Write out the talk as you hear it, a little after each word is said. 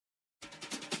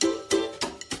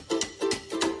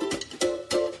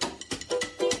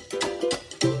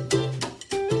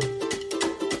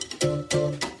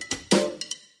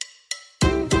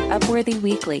Upworthy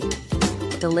Weekly,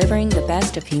 delivering the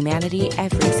best of humanity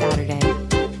every Saturday.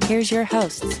 Here's your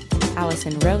hosts,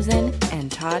 Alison Rosen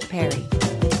and Todd Perry.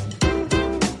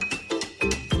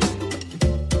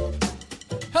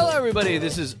 Hello, everybody.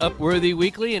 This is Upworthy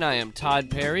Weekly, and I am Todd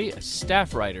Perry, a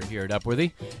staff writer here at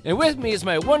Upworthy. And with me is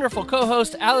my wonderful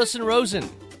co-host, Alison Rosen.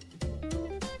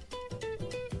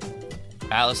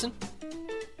 Alison?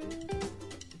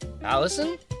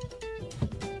 Alison?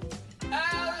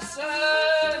 Alison!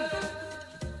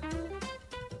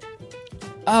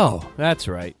 Oh, that's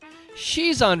right.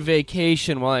 She's on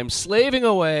vacation while I'm slaving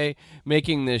away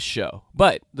making this show.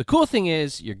 But the cool thing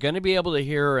is, you're going to be able to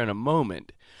hear her in a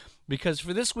moment. Because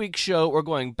for this week's show, we're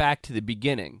going back to the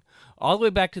beginning. All the way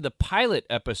back to the pilot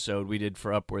episode we did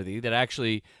for Upworthy that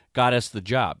actually got us the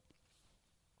job.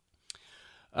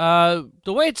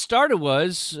 The way it started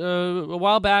was, a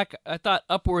while back, I thought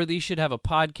Upworthy should have a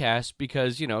podcast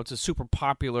because, you know, it's a super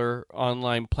popular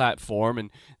online platform and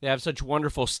they have such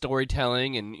wonderful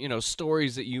storytelling and, you know,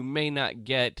 stories that you may not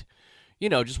get, you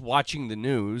know, just watching the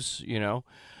news, you know.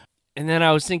 And then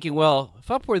I was thinking, well, if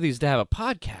Upworthy's to have a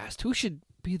podcast, who should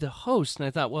be the host? And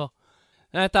I thought, well,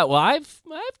 I've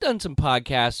done some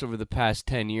podcasts over the past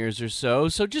 10 years or so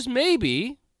just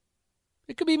maybe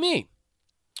it could be me.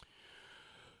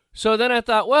 So then I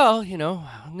thought, well, you know,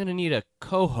 I'm going to need a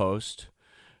co-host.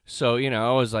 So, you know,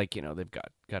 I was like, you know, they've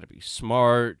got to be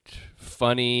smart,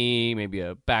 funny, maybe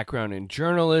a background in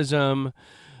journalism,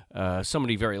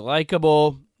 somebody very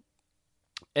likable.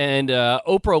 And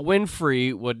Oprah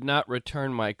Winfrey would not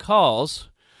return my calls.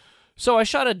 So I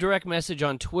shot a direct message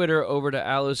on Twitter over to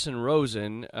Alison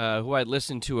Rosen, who I'd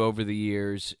listened to over the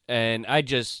years. And I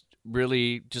just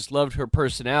really loved her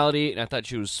personality. And I thought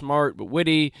she was smart but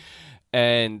witty.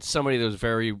 And somebody that was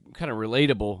very kind of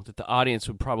relatable that the audience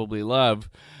would probably love.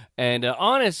 And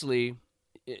honestly,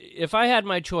 if I had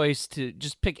my choice to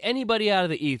just pick anybody out of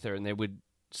the ether and they would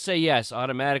say yes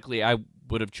automatically, I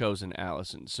would have chosen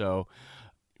Alison. So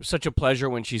it was such a pleasure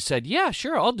when she said, yeah,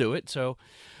 sure, I'll do it. So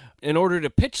in order to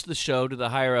pitch the show to the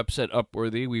higher-ups at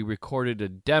Upworthy, we recorded a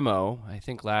demo, I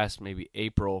think last maybe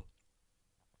April.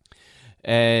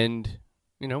 And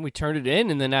you know, we turned it in,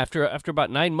 and then after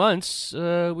about 9 months, we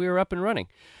were up and running.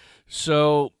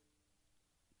 So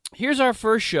here's our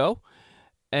first show.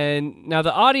 And now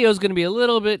the audio is going to be a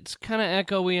little bit kind of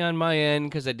echoey on my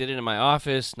end because I did it in my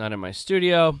office, not in my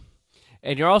studio.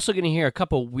 And you're also going to hear a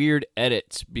couple weird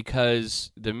edits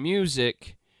because the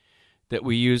music that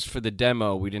we used for the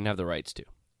demo, we didn't have the rights to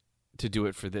do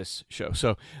it for this show.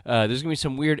 So there's going to be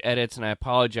some weird edits, and I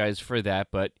apologize for that.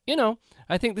 But, you know,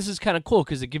 I think this is kind of cool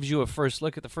because it gives you a first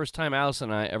look at the first time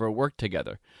Alison and I ever worked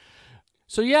together.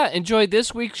 So, yeah, enjoy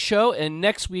this week's show, and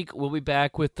next week we'll be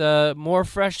back with more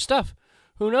fresh stuff.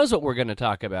 Who knows what we're going to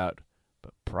talk about,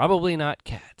 but probably not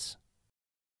cats.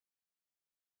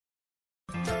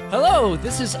 Hello,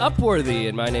 this is Upworthy,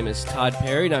 and my name is Todd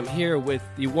Perry, and I'm here with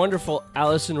the wonderful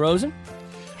Alison Rosen.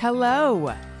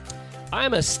 Hello.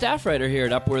 I'm a staff writer here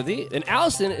at Upworthy, and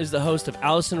Alison is the host of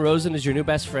Alison Rosen is Your New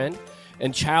Best Friend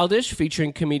and Childish,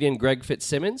 featuring comedian Greg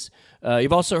Fitzsimmons.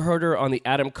 You've also heard her on the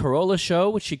Adam Carolla Show,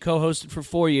 which she co-hosted for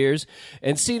 4 years,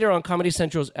 and seen her on Comedy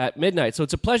Central's At Midnight. So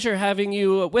it's a pleasure having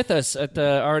you with us at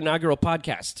our inaugural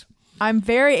podcast. I'm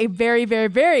very, very, very,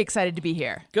 very excited to be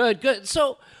here. Good.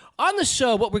 So on the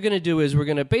show, what we're going to do is we're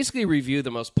going to basically review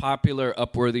the most popular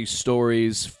Upworthy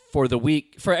stories for the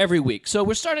week, for every week. So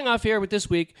we're starting off here with this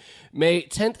week, May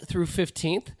 10th through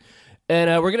 15th. And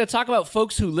we're going to talk about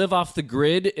folks who live off the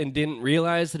grid and didn't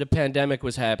realize that a pandemic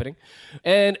was happening.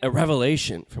 And a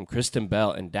revelation from Kristen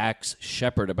Bell and Dax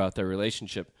Shepard about their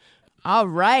relationship. All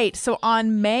right. So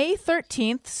on May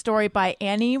 13th, story by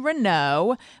Annie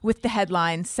Renaud with the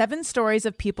headline, 7 stories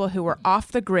of people who were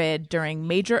off the grid during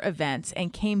major events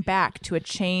and came back to a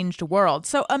changed world.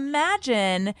 So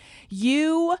imagine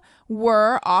you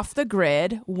were off the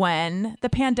grid when the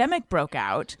pandemic broke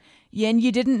out and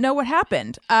you didn't know what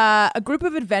happened. A group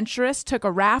of adventurers took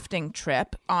a rafting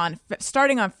trip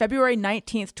starting on February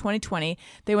 19th, 2020.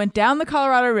 They went down the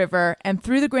Colorado River and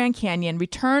through the Grand Canyon,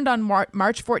 returned on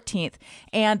March 14th,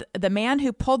 and the man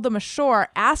who pulled them ashore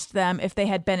asked them if they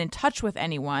had been in touch with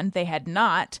anyone. They had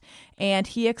not, and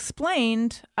he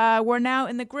explained, we're now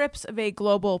in the grips of a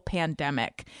global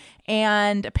pandemic.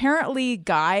 And apparently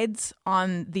guides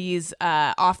on these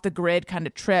off-the-grid kind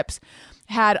of trips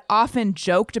had often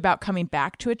joked about coming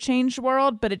back to a changed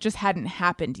world, but it just hadn't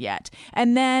happened yet.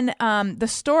 And then the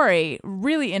story,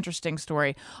 really interesting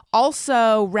story,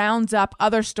 also rounds up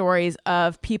other stories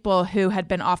of people who had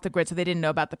been off the grid. So they didn't know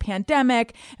about the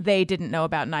pandemic. They didn't know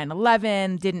about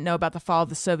 9/11, didn't know about the fall of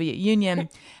the Soviet Union.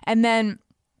 And then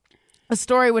a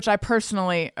story which I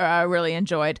personally really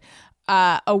enjoyed.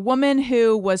 A woman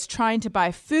who was trying to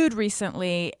buy food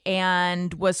recently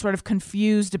and was sort of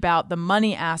confused about the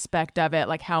money aspect of it,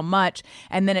 like how much.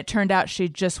 And then it turned out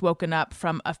she'd just woken up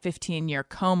from a 15-year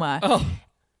coma. Oh.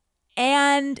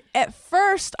 And at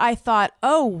first I thought,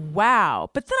 oh, wow.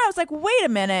 But then I was like, wait a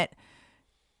minute.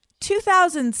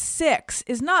 2006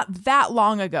 is not that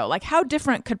long ago. Like, how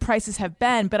different could prices have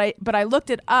been? But I looked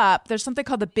it up. There's something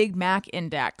called the Big Mac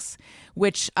Index,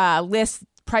 which lists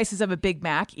prices of a Big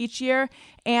Mac each year,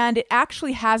 and it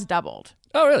actually has doubled.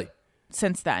 Oh, really?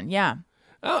 Since then, yeah.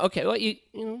 Oh, okay. Well, you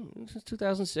know, since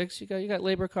 2006, you got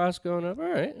labor costs going up. All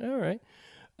right.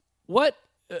 What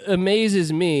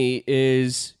amazes me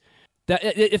is that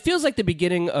it feels like the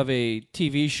beginning of a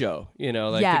TV show. You know,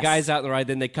 like Yes. the guys out in the ride,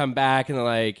 then they come back and they're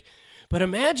like, but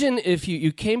imagine if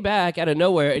you came back out of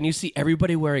nowhere and you see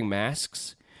everybody wearing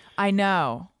masks. I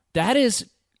know. That's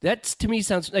to me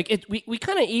sounds like it. We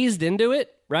kind of eased into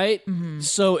it, right? Mm-hmm.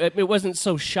 So it wasn't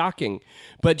so shocking.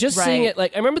 But just seeing it,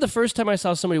 like I remember the first time I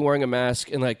saw somebody wearing a mask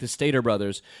in like the Stater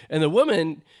Brothers, and the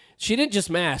woman, she didn't just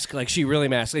mask, like she really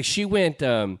masked. Like she went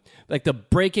like the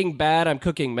Breaking Bad, I'm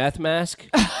cooking meth mask.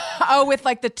 Oh, with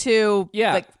like the two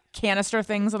Yeah. like canister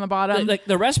things on the bottom. Like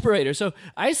the respirator. So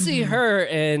I see her,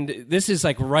 and this is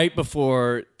like right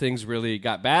before things really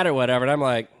got bad or whatever. And I'm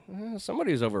like,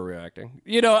 somebody's overreacting.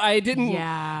 You know, I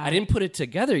didn't put it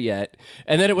together yet.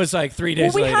 And then it was like 3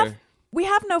 days later. We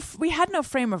had no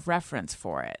frame of reference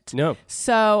for it. No.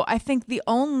 So I think the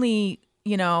only,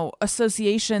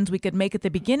 associations we could make at the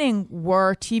beginning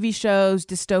were TV shows,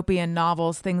 dystopian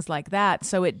novels, things like that.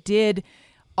 So it did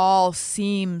all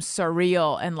seem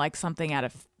surreal and like something out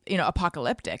of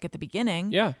apocalyptic at the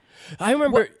beginning. Yeah. I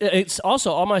remember it's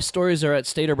also all my stories are at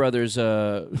Stater Brothers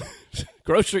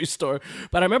grocery store.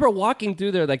 But I remember walking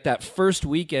through there like that first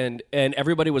weekend and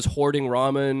everybody was hoarding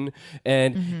ramen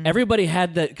and everybody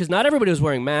had because not everybody was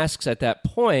wearing masks at that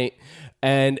point,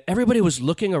 and everybody was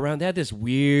looking around. They had this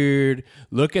weird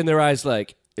look in their eyes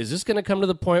like, is this going to come to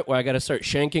the point where I got to start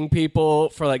shanking people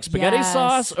for like spaghetti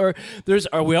sauce? Or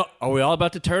are we all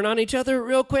about to turn on each other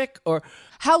real quick? Or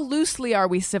how loosely are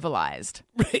we civilized?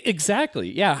 Right,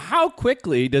 exactly. Yeah. How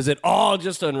quickly does it all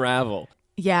just unravel?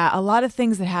 Yeah. A lot of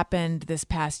things that happened this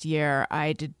past year,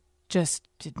 I did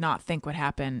not think would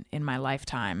happen in my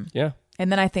lifetime. Yeah.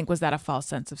 And then I think, was that a false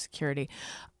sense of security?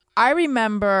 I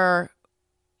remember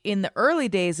in the early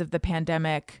days of the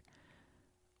pandemic,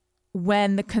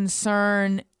 when the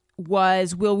concern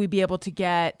was, will we be able to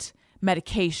get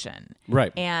medication?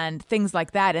 Right. And things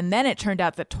like that. And then it turned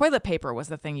out that toilet paper was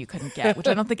the thing you couldn't get, which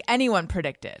I don't think anyone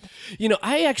predicted.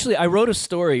 I wrote a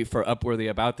story for Upworthy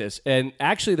about this. And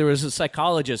actually there was a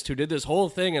psychologist who did this whole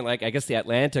thing in like, I guess the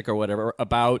Atlantic or whatever,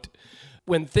 about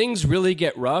when things really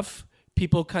get rough,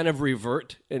 people kind of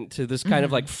revert into this kind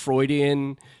of like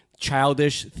Freudian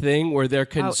childish thing where their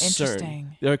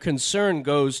concern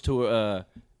goes to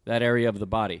that area of the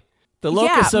body. The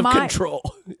locus of control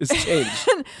is changed.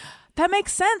 That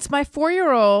makes sense. My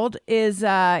 4-year-old is,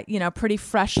 pretty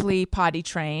freshly potty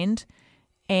trained,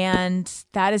 and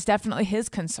that is definitely his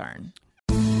concern.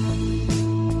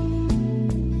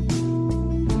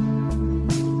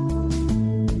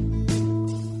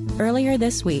 Earlier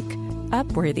this week,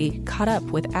 Upworthy caught up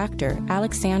with actor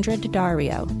Alexandra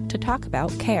Daddario to talk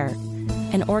about CARE,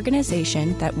 an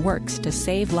organization that works to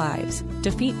save lives,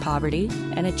 defeat poverty,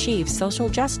 and achieve social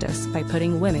justice by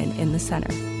putting women in the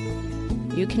center.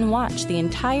 You can watch the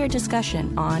entire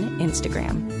discussion on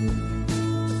Instagram.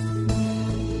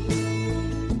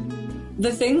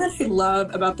 The thing that I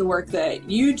love about the work that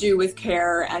you do with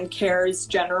CARE and CARE's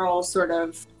general sort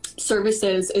of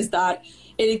services is that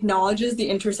it acknowledges the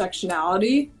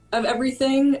intersectionality of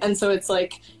everything. And so it's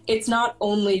like, it's not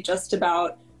only just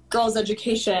about girls'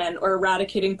 education or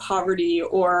eradicating poverty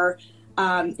or,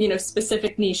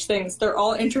 specific niche things. They're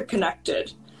all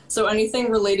interconnected. So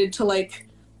anything related to like,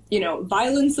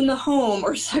 violence in the home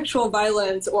or sexual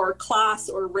violence or class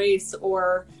or race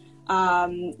or,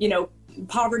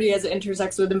 poverty as it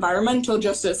intersects with environmental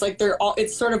justice, like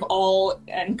it's sort of all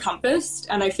encompassed.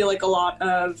 And I feel like a lot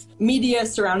of media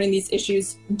surrounding these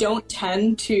issues don't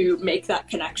tend to make that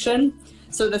connection.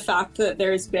 So the fact that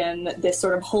there's been this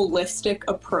sort of holistic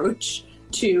approach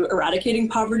to eradicating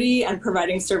poverty and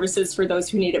providing services for those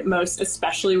who need it most,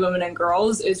 especially women and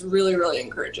girls, is really, really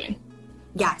encouraging.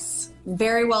 Yes,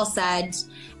 very well said,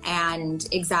 and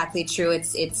exactly true.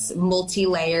 It's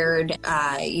multi-layered.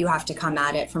 You have to come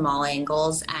at it from all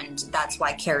angles, and that's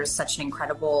why CARE is such an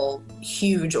incredible,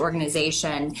 huge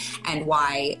organization, and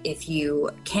why if you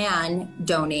can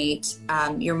donate,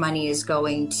 your money is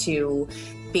going to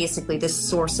basically the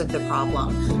source of the problem.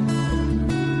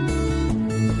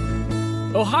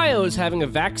 Ohio is having a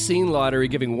vaccine lottery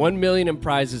giving $1 million in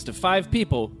prizes to 5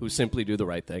 people who simply do the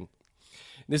right thing.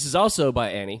 This is also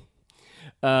by Annie.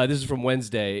 This is from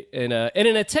Wednesday. In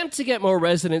an attempt to get more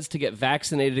residents to get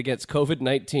vaccinated against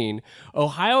COVID-19,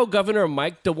 Ohio Governor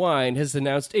Mike DeWine has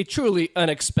announced a truly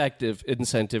unexpected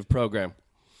incentive program.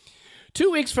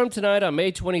 2 weeks from tonight, on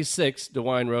May 26th,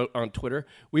 DeWine wrote on Twitter,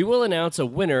 we will announce a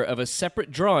winner of a separate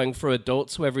drawing for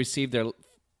adults who have received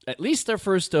at least their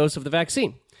first dose of the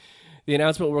vaccine. The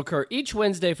announcement will occur each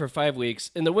Wednesday for 5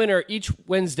 weeks, and the winner each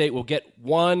Wednesday will get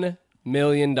 $1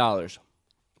 million.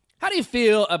 How do you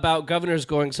feel about governors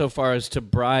going so far as to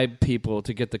bribe people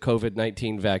to get the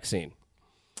COVID-19 vaccine?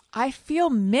 I feel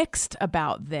mixed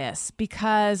about this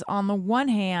because on the one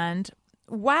hand,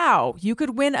 wow, you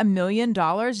could win $1 million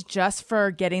just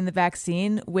for getting the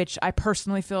vaccine, which I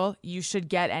personally feel you should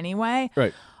get anyway.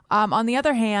 Right. On the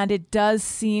other hand, it does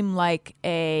seem like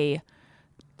a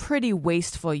pretty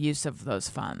wasteful use of those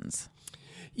funds.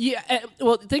 Yeah,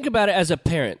 well, think about it as a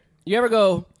parent. You ever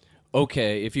go,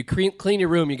 okay, if you clean your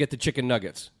room, you get the chicken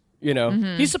nuggets. You know,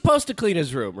 He's supposed to clean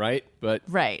his room, right? But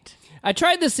right. I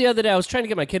tried this the other day. I was trying to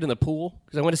get my kid in the pool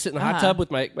because I want to sit in the hot tub with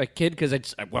my kid because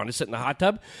I want to sit in the hot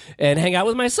tub and hang out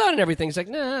with my son and everything. He's like,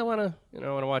 nah, I want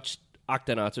to watch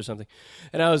Octonauts or something.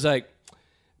 And I was like,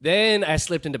 then I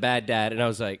slipped into bad dad and I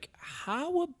was like,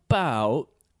 how about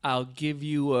I'll give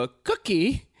you a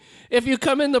cookie if you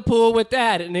come in the pool with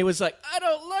that. And he was like, I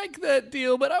don't like that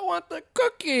deal, but I want the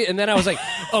cookie. And then I was like,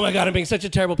 oh my God, I'm being such a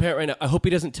terrible parent right now. I hope he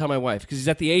doesn't tell my wife because he's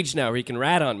at the age now where he can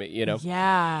rat on me, you know?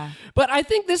 Yeah. But I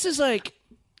think this is like...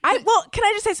 can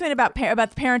I just say something about the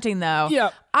parenting though?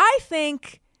 Yeah. I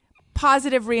think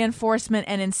positive reinforcement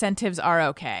and incentives are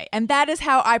okay. And that is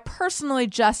how I personally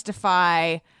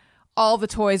justify all the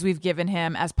toys we've given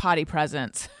him as potty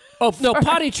presents. Oh, no,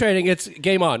 potty training, it's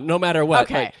game on, no matter what.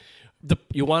 Okay. Like,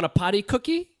 you want a potty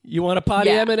cookie? You want a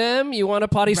potty M&M? You want a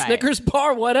potty Snickers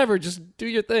bar? Whatever, just do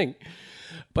your thing.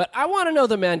 But I want to know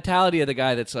the mentality of the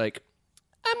guy that's like,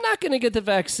 I'm not going to get the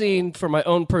vaccine for my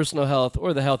own personal health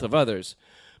or the health of others.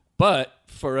 But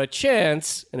for a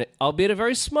chance, and albeit a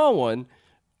very small one,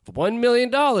 for $1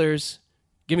 million,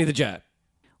 give me the jab.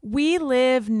 We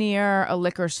live near a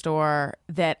liquor store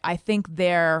that I think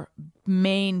their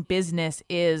main business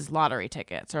is lottery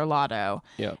tickets or lotto.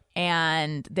 Yeah.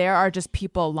 And there are just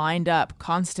people lined up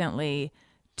constantly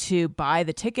to buy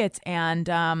the tickets. And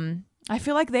I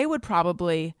feel like they would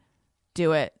probably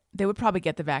do it. They would probably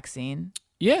get the vaccine.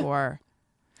 Yeah.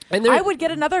 And I would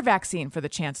get another vaccine for the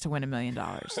chance to win $1 million.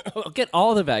 I'll get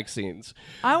all the vaccines.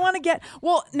 I want to get,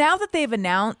 well, now that they've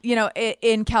announced,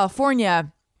 in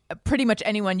California, pretty much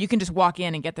anyone, you can just walk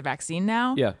in and get the vaccine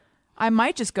now. Yeah. I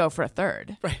might just go for a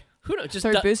third. Right. Who knows? Just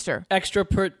third booster. Extra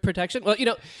protection. Well,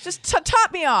 just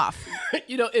top me off.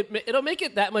 It'll make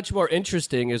it that much more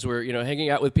interesting as we're,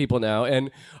 hanging out with people now. And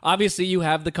obviously you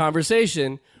have the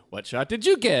conversation. What shot did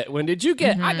you get? When did you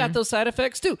get? I got those side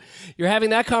effects too. You're having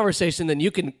that conversation, then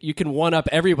you can one up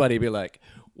everybody. Be like,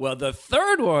 well, the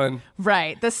third one.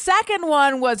 Right. The second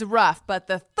one was rough, but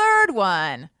the third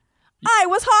one, I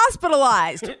was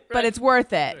hospitalized, right. But it's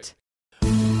worth it.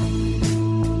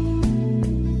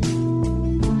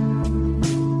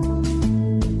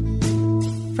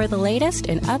 For the latest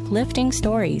in uplifting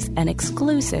stories and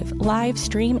exclusive live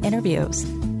stream interviews,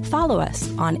 follow us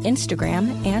on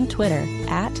Instagram and Twitter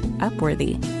at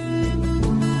Upworthy.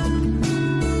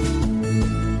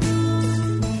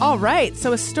 All right,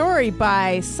 so a story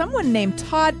by someone named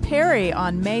Todd Perry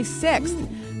on May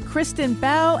 6th. Kristen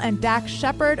Bell and Dax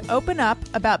Shepard open up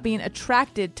about being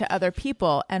attracted to other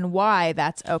people and why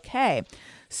that's okay.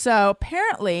 So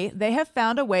apparently they have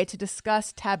found a way to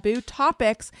discuss taboo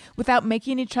topics without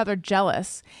making each other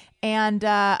jealous. And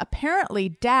apparently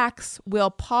Dax will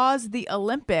pause the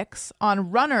Olympics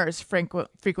on runners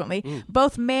frequently,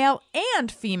 both male and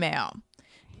female.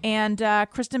 And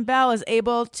Kristen Bell is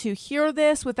able to hear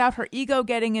this without her ego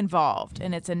getting involved.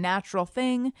 And it's a natural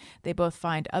thing. They both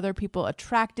find other people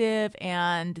attractive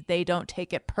and they don't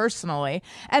take it personally.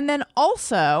 And then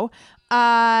also,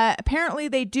 apparently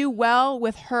they do well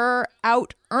with her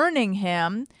out earning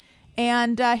him.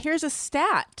 And here's a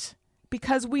stat,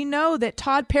 because we know that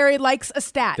Todd Perry likes a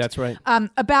stat. That's right.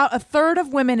 About a third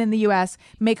of women in the U.S.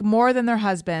 make more than their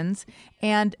husbands,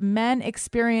 and men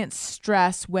experience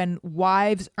stress when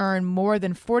wives earn more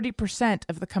than 40%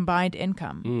 of the combined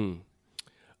income.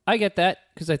 I get that,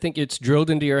 because I think it's drilled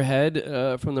into your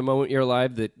head from the moment you're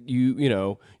alive that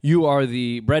you are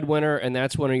the breadwinner, and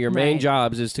that's one of your main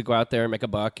jobs is to go out there and make a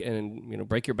buck and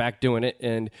break your back doing it.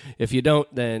 And if you don't,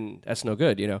 then that's no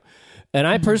good, And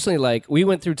I personally we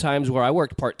went through times where I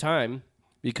worked part time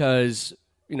because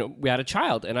we had a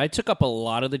child, and I took up a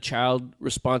lot of the child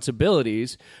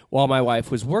responsibilities while my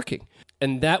wife was working.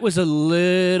 And that was a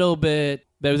little bit,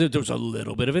 there was a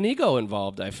little bit of an ego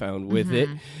involved, I found, with it.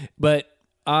 But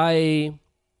I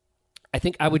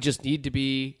think I would just need to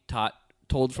be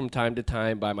told from time to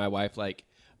time by my wife, like,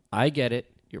 I get it.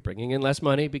 You're bringing in less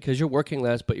money because you're working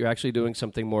less, but you're actually doing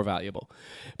something more valuable.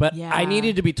 But I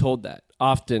needed to be told that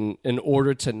often in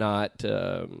order to not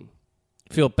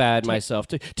feel bad myself,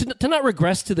 to not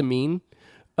regress to the mean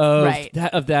of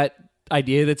that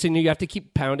idea that's in you. You have to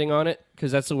keep pounding on it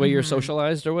because that's the way you're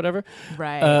socialized or whatever.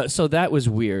 Right. So that was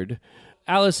weird.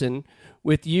 Allison,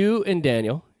 with you and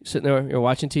Daniel sitting there, you're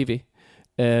watching TV.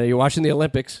 You're watching the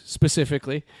Olympics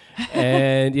specifically,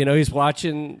 and he's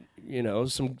watching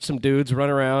some dudes run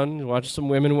around, watching some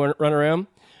women run around.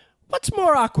 What's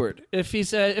more awkward, if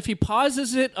he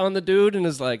pauses it on the dude and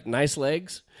is like, nice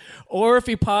legs, or if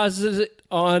he pauses it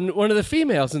on one of the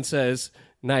females and says,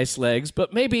 nice legs,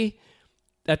 but maybe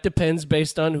that depends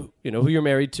based on who you're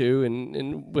married to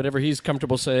and whatever he's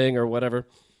comfortable saying or whatever.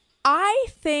 I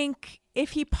think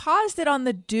if he paused it on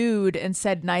the dude and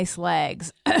said nice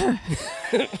legs,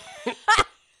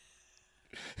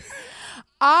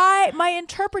 my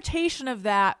interpretation of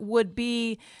that would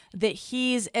be that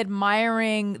he's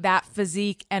admiring that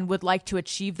physique and would like to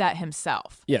achieve that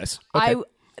himself. Yes. Okay.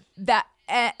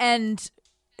 And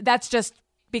that's just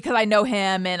because I know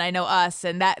him and I know us,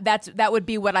 and that would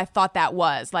be what I thought that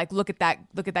was. Like, look at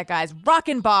that guy's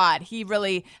rockin' bod. He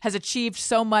really has achieved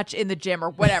so much in the gym or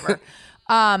whatever.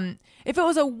 If it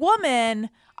was a woman,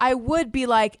 I would be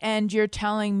like, and you're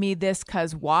telling me this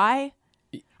 'cause why?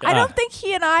 I don't think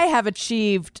he and I have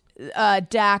achieved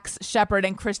Dax Shepard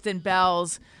and Kristen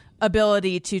Bell's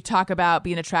ability to talk about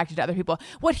being attracted to other people.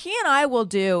 What he and I will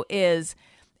do is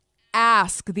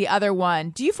ask the other one,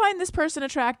 do you find this person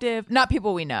attractive? Not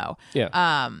people we know. Yeah.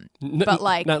 But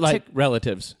like... Not like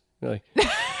relatives, really. Do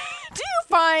you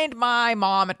find my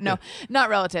mom... No, not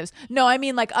relatives. No, I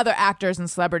mean like other actors and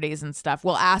celebrities and stuff.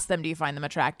 We'll ask them, do you find them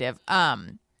attractive?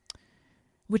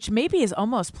 Which maybe is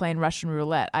almost playing Russian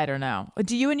roulette. I don't know.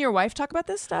 Do you and your wife talk about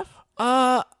this stuff?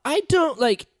 I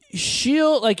don't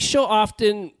she'll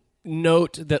often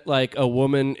note that like a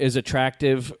woman is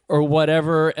attractive or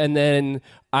whatever, and then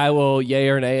I will yay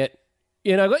or nay it.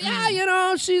 Go,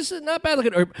 yeah, she's not bad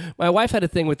looking. Or my wife had a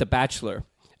thing with The Bachelor.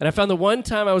 And I found the one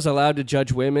time I was allowed to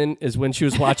judge women is when she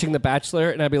was watching The Bachelor,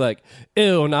 and I'd be like,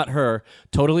 ew, not her.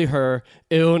 Totally her.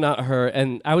 Ew, not her.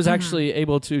 And I was actually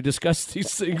able to discuss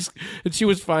these things, and she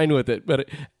was fine with it. But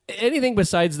anything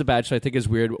besides The Bachelor I think is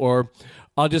weird. Or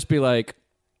I'll just be like,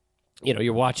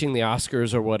 you're watching the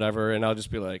Oscars or whatever, and I'll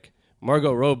just be like,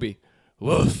 Margot Robbie,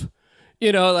 woof.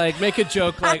 Make a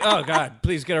joke like, oh God,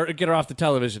 please get her off the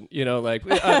television.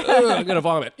 I'm gonna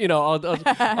vomit.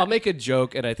 I'll make a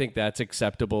joke, and I think that's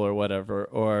acceptable or whatever.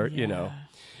 Or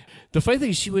the funny thing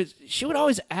is she would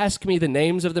always ask me the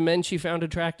names of the men she found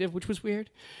attractive, which was weird.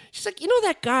 She's like,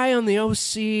 that guy on the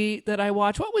OC that I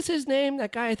watch, what was his name?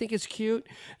 That guy I think is cute.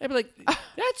 I'd be like,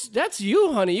 that's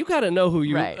you, honey. You got to know who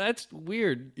you. Right. That's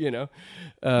weird.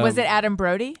 Was it Adam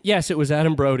Brody? Yes, it was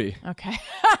Adam Brody. Okay.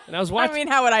 And I was watching. I mean,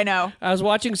 how would I know? I was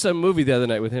watching some movie the other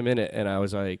night with him in it, and I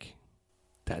was like,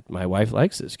 "That my wife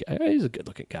likes this guy. He's a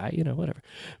good-looking guy, whatever."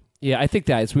 Yeah, I think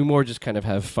we more just kind of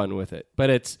have fun with it. But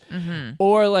it's,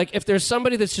 or like if there's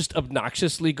somebody that's just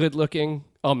obnoxiously good-looking,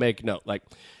 I'll make note. Like,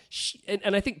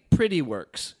 and I think pretty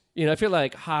works. If you're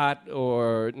like hot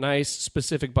or nice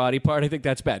specific body part, I think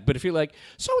that's bad. But if you're like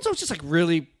so-and-so's just like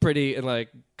really pretty and like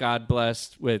God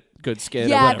blessed with good skin,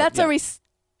 or whatever,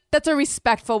 that's a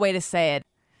respectful way to say it.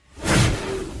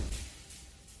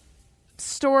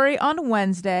 Story on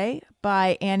Wednesday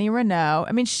by Annie Renaud.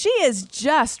 I mean, she is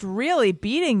just really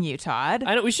beating you, Todd.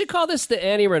 I know. We should call this the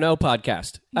Annie Renaud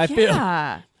podcast. I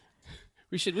feel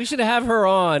we should have her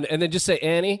on and then just say,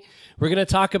 Annie, we're going to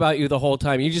talk about you the whole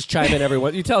time. You just chime in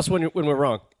everyone. You tell us when we're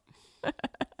wrong.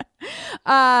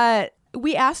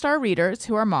 We asked our readers,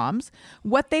 who are moms,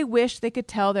 what they wish they could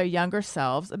tell their younger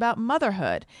selves about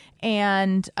motherhood,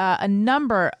 and a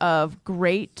number of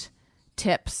great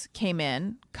tips came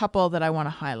in, couple that I want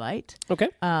to highlight. Okay.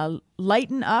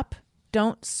 Lighten up,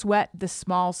 don't sweat the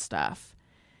small stuff.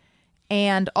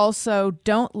 And also,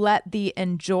 don't let the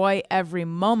enjoy every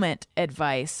moment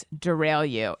advice derail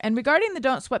you. And regarding the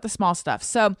don't sweat the small stuff.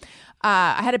 So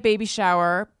I had a baby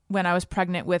shower when I was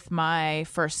pregnant with my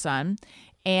first son,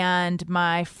 and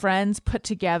my friends put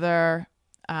together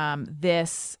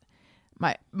this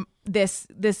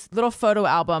little photo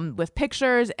album with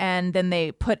pictures, and then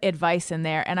they put advice in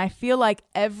there. And I feel like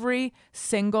every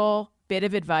single bit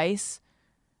of advice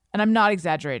And I'm not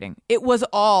exaggerating. It was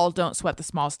all don't sweat the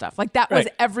small stuff. Like that was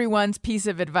Right. everyone's piece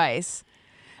of advice.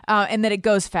 And that it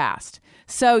goes fast.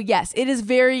 So yes, it is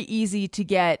very easy to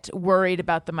get worried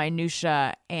about the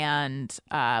minutia and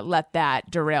let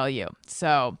that derail you.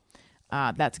 So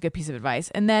that's a good piece of advice.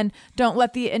 And then don't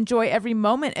let the enjoy every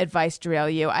moment advice derail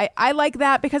you. I like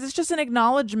that because it's just an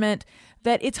acknowledgement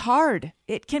that it's hard.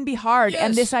 It can be hard. Yes.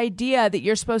 And this idea that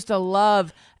you're supposed to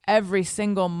love every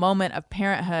single moment of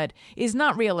parenthood is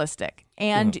not realistic.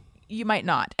 And you might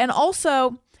not. And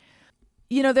also,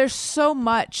 you know, there's so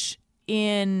much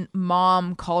in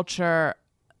mom culture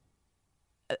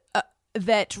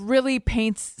that really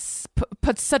puts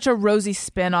such a rosy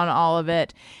spin on all of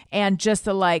it. And just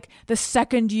the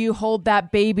second you hold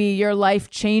that baby, your life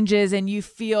changes and you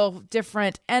feel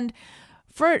different. And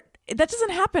that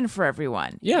doesn't happen for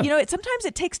everyone. Yeah. You know, sometimes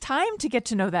it takes time to get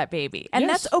to know that baby. And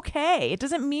Yes. that's okay. It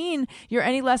doesn't mean you're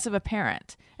any less of a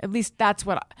parent. At least that's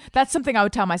something I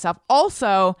would tell myself.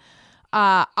 Also,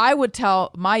 I would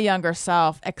tell my younger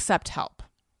self, accept help.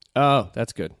 Oh,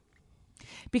 that's good.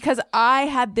 Because I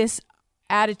had this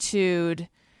attitude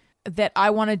that I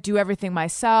want to do everything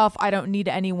myself. I don't need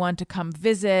anyone to come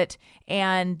visit.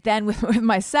 And then with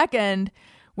my second,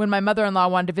 when my mother-in-law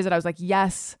wanted to visit, I was like,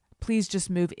 yes, please just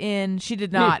move in. She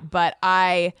did not, but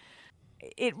at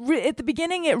the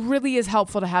beginning, it really is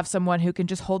helpful to have someone who can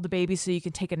just hold the baby so you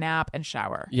can take a nap and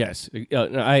shower. Yes,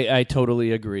 I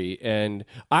totally agree. And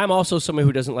I'm also someone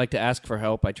who doesn't like to ask for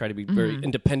help. I try to be very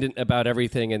independent about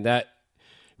everything. And that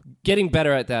getting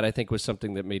better at that, I think, was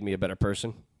something that made me a better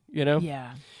person, you know?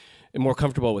 Yeah. And more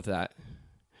comfortable with that.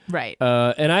 Right.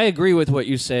 And I agree with what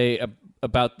you say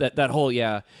about that whole,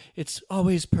 it's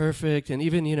always perfect. And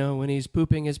even, you know, when he's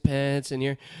pooping his pants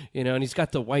and and he's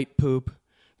got the white poop.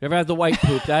 If you ever had the white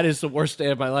poop, that is the worst day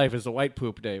of my life, is the white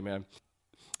poop day, man.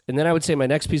 And then I would say my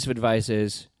next piece of advice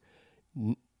is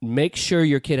make sure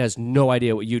your kid has no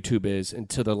idea what YouTube is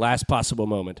until the last possible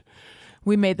moment.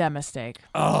 We made that mistake.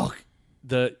 Oh,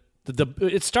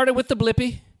 it started with the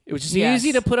Blippy. It was just Yes.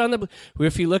 easy to put on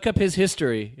if you look up his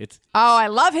history, it's Oh, I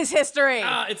love his history.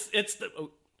 it's the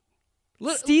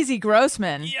Steezy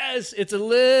Grossman. yes, it's a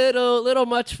little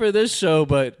much for this show,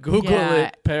 but Google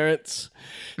it, parents.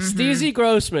 Steezy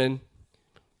Grossman,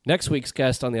 next week's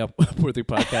guest on the Upworthy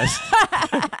podcast.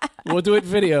 We'll do it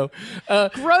video.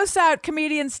 Gross out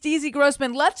comedian Steezy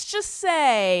Grossman. Let's just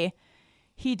say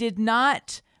he did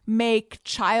not make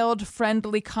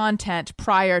child-friendly content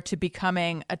prior to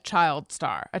becoming a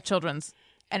children's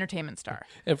entertainment star.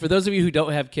 And for those of you who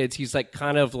don't have kids, he's like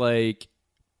kind of like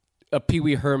a Pee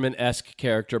Wee Herman-esque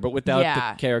character, but without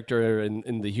the character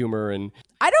and the humor. And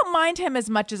I don't mind him as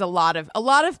much as a lot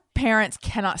of parents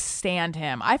cannot stand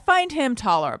him. I find him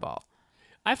tolerable.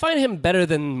 I find him better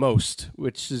than most,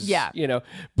 which is, Yeah.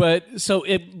 but so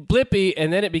it Blippy,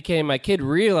 and then it became, my kid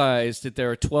realized that there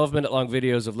are 12-minute long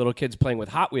videos of little kids playing with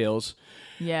Hot Wheels.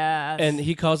 Yes. And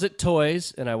he calls it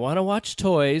toys, and I want to watch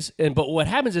toys. But what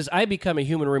happens is I become a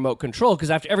human remote control,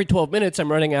 because after every 12 minutes,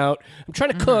 I'm running out. I'm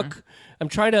trying to cook. I'm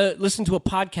trying to listen to a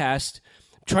podcast.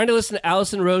 I'm trying to listen to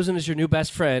Alison Rosen as your new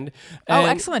best friend. And,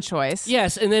 excellent choice.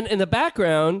 yes, and then in the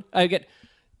background, I get,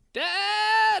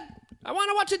 Dad, I want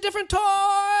to watch a different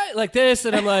toy, like this,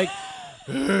 and I'm like,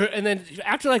 and then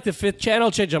after like the 5th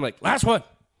channel change, I'm like, last one,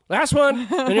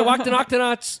 and you're watching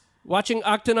Octonauts,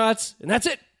 and that's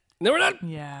it, and then we're done.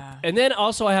 Yeah. And then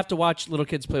also I have to watch little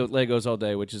kids play with Legos all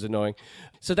day, which is annoying.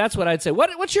 So that's what I'd say.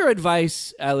 What's your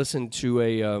advice, Alison, to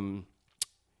a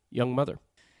young mother?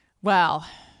 Well,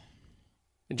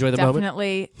 enjoy the moment.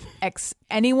 definitely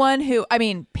anyone who,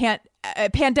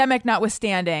 pandemic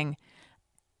notwithstanding,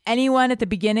 anyone at the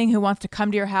beginning who wants to come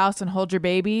to your house and hold your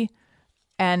baby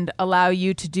and allow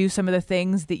you to do some of the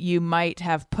things that you might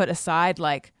have put aside,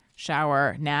 like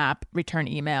shower, nap, return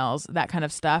emails, that kind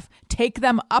of stuff, take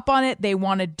them up on it. They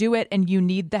want to do it and you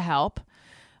need the help.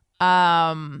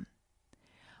 I'm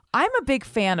a big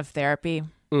fan of therapy.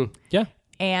 Yeah.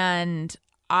 And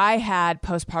I had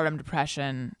postpartum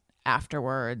depression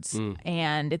afterwards.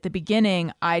 And at the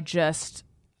beginning, I just,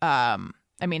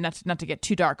 not to get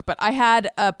too dark, but I had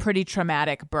a pretty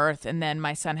traumatic birth. And then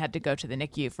my son had to go to the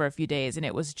NICU for a few days. And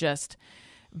it was just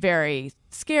very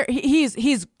scary.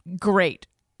 He's great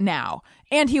now.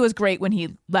 And he was great when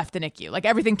he left the NICU. Like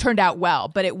everything turned out well,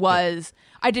 but it was,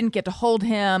 I didn't get to hold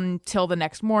him till the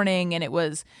next morning. And it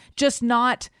was just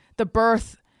not the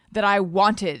birth that I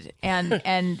wanted. And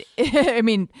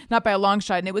not by a long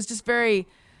shot. And it was just very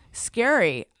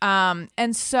scary.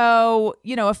 And so,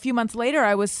 a few months later,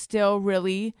 I was still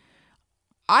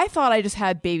I thought I just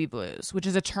had baby blues, which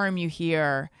is a term you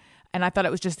hear. And I thought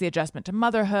it was just the adjustment to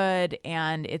motherhood.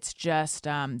 And it's just,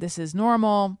 this is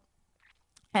normal.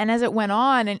 And as it went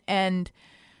on and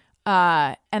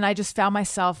I just found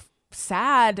myself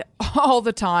sad all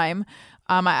the time.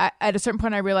 At a certain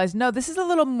point, I realized, no, this is a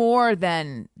little more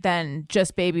than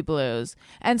just baby blues.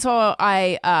 And so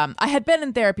I had been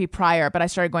in therapy prior, but I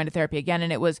started going to therapy again,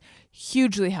 and it was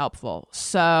hugely helpful.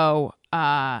 So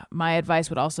my advice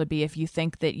would also be, if you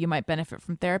think that you might benefit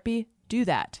from therapy, do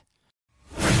that.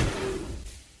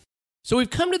 So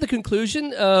we've come to the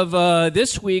conclusion of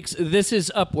this week's This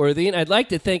Is Upworthy, and I'd like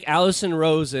to thank Alison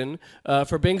Rosen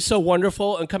for being so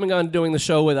wonderful and coming on and doing the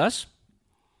show with us.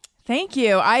 Thank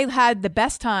you. I had the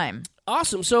best time.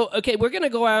 Awesome. So, okay, we're going to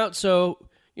go out, so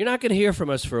you're not going to hear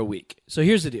from us for a week. So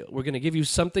here's the deal. We're going to give you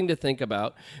something to think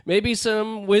about, maybe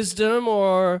some wisdom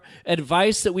or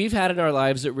advice that we've had in our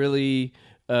lives that really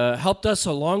helped us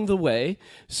along the way.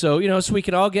 So, so we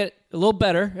can all get a little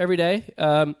better every day.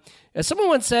 As someone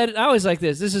once said, I always like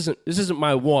this isn't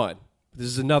my one. This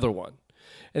is another one.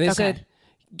 And they said,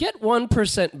 get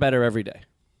 1% better every day.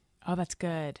 Oh, that's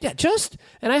good. Yeah,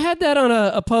 and I had that on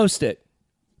a Post-it,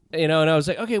 and I was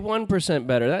like, okay, 1%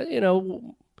 better.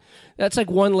 That, that's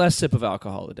like one less sip of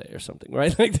alcohol a day or something,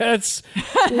 right? Like that's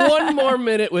one more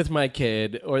minute with my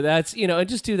kid, or that's, I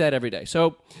just do that every day.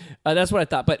 So that's what I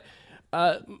thought. But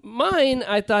mine,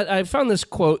 I found this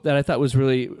quote that I thought was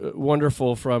really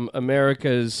wonderful from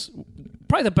America's,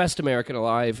 probably the best American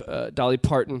alive, Dolly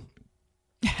Parton.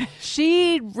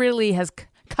 She really has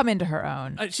come into her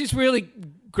own. She's really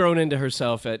grown into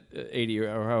herself at 80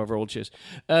 or however old she is.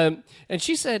 And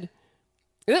she said,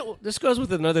 this goes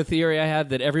with another theory I have,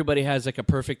 that everybody has like a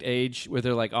perfect age where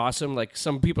they're like awesome. Like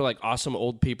some people are like awesome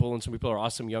old people, and some people are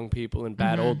awesome young people and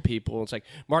bad old people. It's like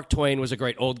Mark Twain was a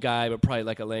great old guy, but probably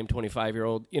like a lame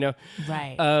 25-year-old,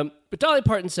 Right. But Dolly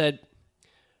Parton said,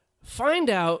 find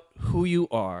out who you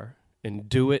are and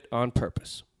do it on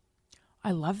purpose.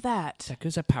 I love that. Is that good?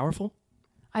 Is that powerful?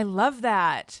 I love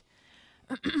that.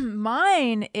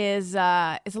 Mine is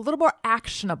a little more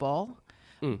actionable,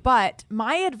 but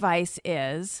my advice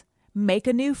is make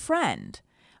a new friend.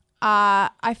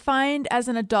 I find as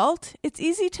an adult, it's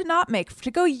easy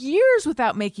to go years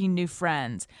without making new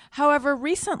friends. However,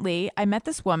 recently I met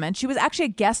this woman. She was actually a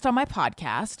guest on my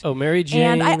podcast. Oh, Mary Jane.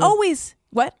 And I always...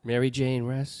 What? Mary Jane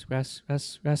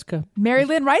Raska? Mary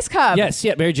Lynn Rice Cub. Yes,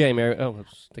 yeah, Mary Jane. I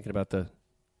was thinking about the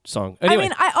song. Anyway. I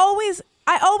mean, I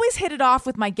always hit it off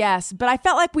with my guests, but I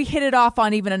felt like we hit it off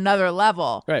on even another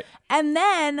level. Right. And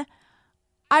then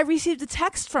I received a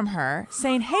text from her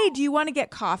saying, hey, do you want to get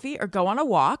coffee or go on a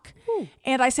walk? Ooh.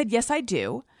 And I said, yes, I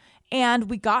do. And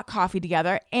we got coffee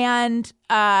together. And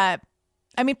part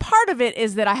of it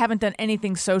is that I haven't done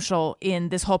anything social in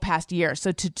this whole past year.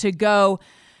 So to go,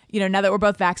 now that we're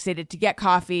both vaccinated, to get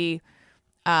coffee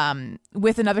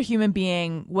with another human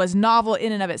being was novel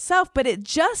in and of itself, but it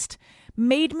just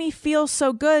made me feel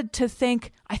so good to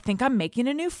think, I think I'm making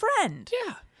a new friend.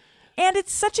 Yeah. And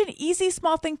it's such an easy,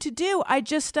 small thing to do. I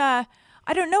just, I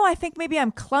don't know. I think maybe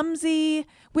I'm clumsy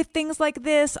with things like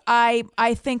this. I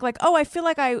think like, I feel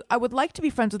like I would like to be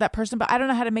friends with that person, but I don't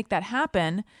know how to make that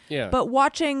happen. Yeah. But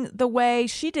watching the way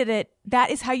she did it,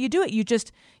 that is how you do it.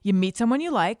 You meet someone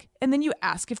you like, and then you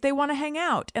ask if they want to hang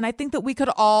out. And I think that we could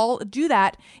all do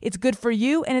that. It's good for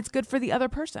you, and it's good for the other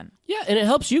person. Yeah, and it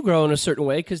helps you grow in a certain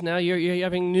way, because now you're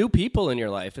having new people in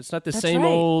your life. It's not the That's same right.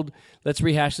 old, let's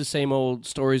rehash the same old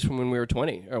stories from when we were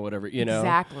 20 or whatever,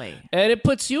 Exactly. And it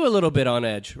puts you a little bit on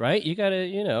edge, right? You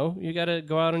gotta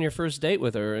go out on your first date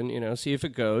with her and, see if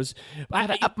it goes. I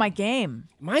gotta up my game.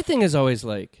 My thing is always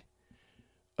like,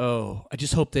 I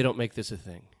just hope they don't make this a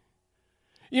thing.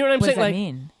 You know what I'm saying? What does that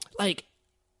mean? Like,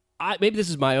 maybe this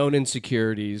is my own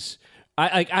insecurities.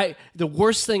 The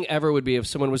worst thing ever would be if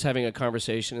someone was having a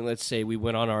conversation, and let's say we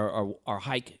went on our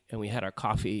hike and we had our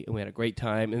coffee and we had a great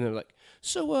time, and they're like,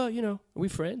 so, are we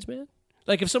friends, man?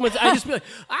 Like if someone's, I just be like,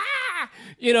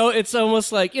 it's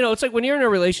almost like, it's like when you're in a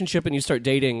relationship and you start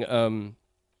dating,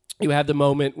 you have the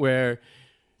moment where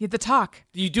You have to talk.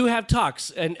 You do have talks,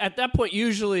 and at that point,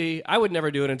 usually, I would never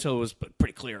do it until it was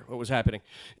pretty clear what was happening.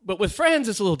 But with friends,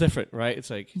 it's a little different, right? It's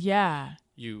like, yeah,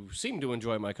 you seem to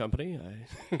enjoy my company.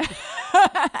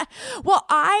 Well,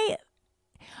 I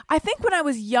think when I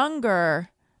was younger,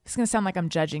 it's going to sound like I'm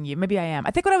judging you. Maybe I am. I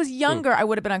think when I was younger, I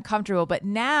would have been uncomfortable. But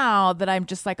now that I'm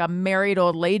just like a married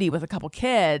old lady with a couple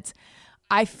kids,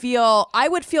 I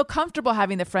would feel comfortable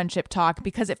having the friendship talk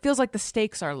because it feels like the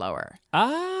stakes are lower.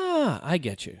 I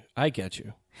get you.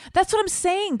 That's what I'm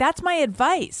saying. That's my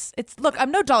advice. Look,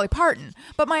 I'm no Dolly Parton,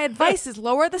 but my advice is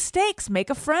lower the stakes, make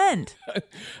a friend.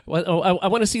 Well, I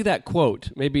want to see that quote.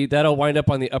 Maybe that'll wind up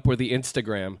on the Upworthy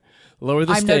Instagram. Lower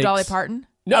the stakes. I'm no Dolly Parton?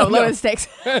 Low stakes.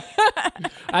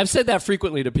 I've said that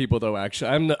frequently to people, though.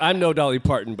 Actually, I'm no Dolly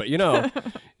Parton, but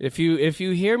if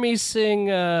you hear me sing,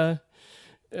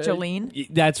 Jolene.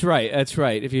 That's right.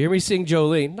 If you hear me sing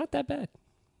Jolene, not that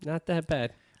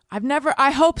bad.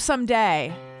 I hope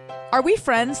someday. Are we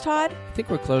friends, Todd? I think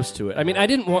we're close to it. I mean, I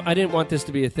didn't want this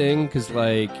to be a thing because,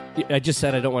 like, I just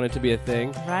said I don't want it to be a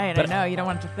thing. Right, I know. You don't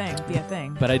want it to be a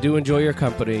thing. But I do enjoy your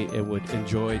company and would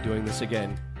enjoy doing this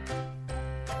again.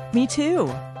 Me too.